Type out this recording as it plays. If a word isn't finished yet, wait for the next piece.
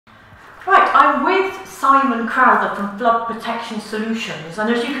I'm with Simon Crowther from Flood Protection Solutions,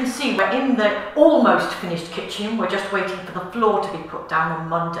 and as you can see, we're in the almost finished kitchen. We're just waiting for the floor to be put down on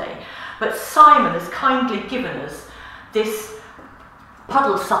Monday. But Simon has kindly given us this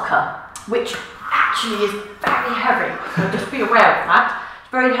puddle sucker, which actually is very heavy. So just be aware of that. It's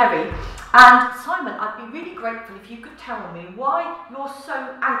very heavy. And Simon, I'd be really grateful if you could tell me why you're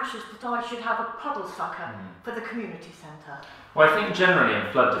so anxious that I should have a puddle sucker for the community centre. Well, I think generally in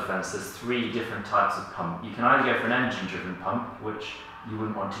flood defence there's three different types of pump. You can either go for an engine-driven pump, which you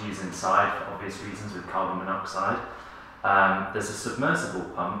wouldn't want to use inside for obvious reasons with carbon monoxide. There's a submersible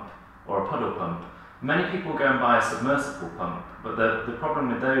pump or a puddle pump. Many people go and buy a submersible pump, but the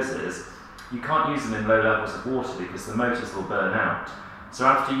problem with those is you can't use them in low levels of water because the motors will burn out. So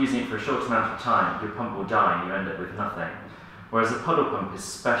after using it for a short amount of time, your pump will die and you end up with nothing. Whereas a puddle pump is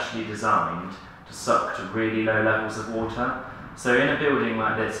specially designed to suck to really low levels of water. So in a building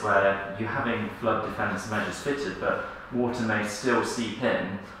like this where you're having flood defence measures fitted but water may still seep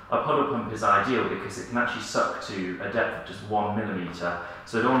in, a puddle pump is ideal because it can actually suck to a depth of just 1 millimetre,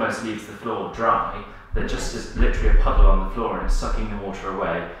 so it almost leaves the floor dry. There just is literally a puddle on the floor and it's sucking the water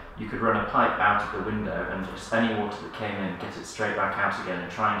away. You could run a pipe out of the window and just any water that came in, get it straight back out again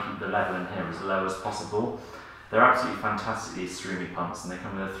and try and keep the level in here as low as possible. They're absolutely fantastic, these Stroomy pumps, and they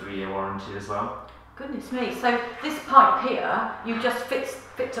come with a 3-year warranty as well. Goodness me, so this pipe here, you just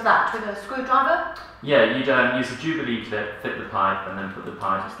fit to that with a screwdriver? Yeah, you'd use a Jubilee clip, fit the pipe and then put the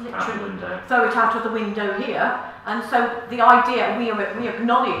pipe out the window. Throw it out of the window here, and so the idea, we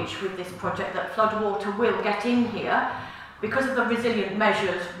acknowledge with this project that flood water will get in here. Because of the resilient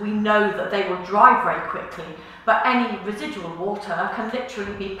measures, we know that they will dry very quickly, but any residual water can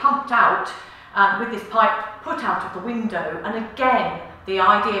literally be pumped out with this pipe, put out of the window, and again, the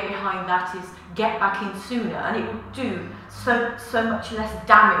idea behind that is get back in sooner, and it will do so much less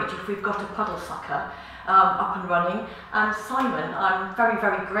damage if we've got a puddle sucker up and running. And Simon, I'm very,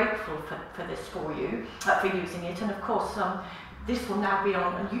 very grateful for this for you, for using it, and of course, this will now be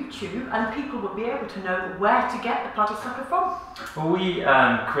on YouTube and people will be able to know where to get the puddle sucker from. Well, we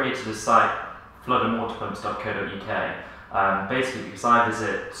created a site, floodandwaterpumps.co.uk, basically because I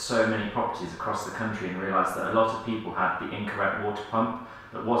visit so many properties across the country and realised that a lot of people had the incorrect water pump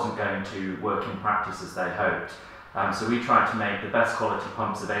that wasn't going to work in practice as they hoped. So we tried to make the best quality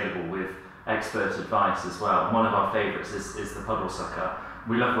pumps available with expert advice as well. And one of our favourites is the puddle sucker.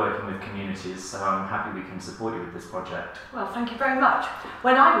 We love working with communities, so I'm happy we can support you with this project. Well, thank you very much.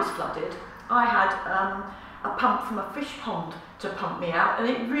 When I was flooded, I had a pump from a fish pond to pump me out, and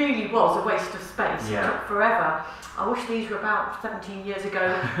it really was a waste of space. Yeah. It took forever. I wish these were about 17 years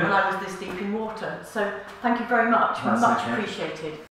ago when I was this deep in water. So thank you very much. That's much okay. appreciated.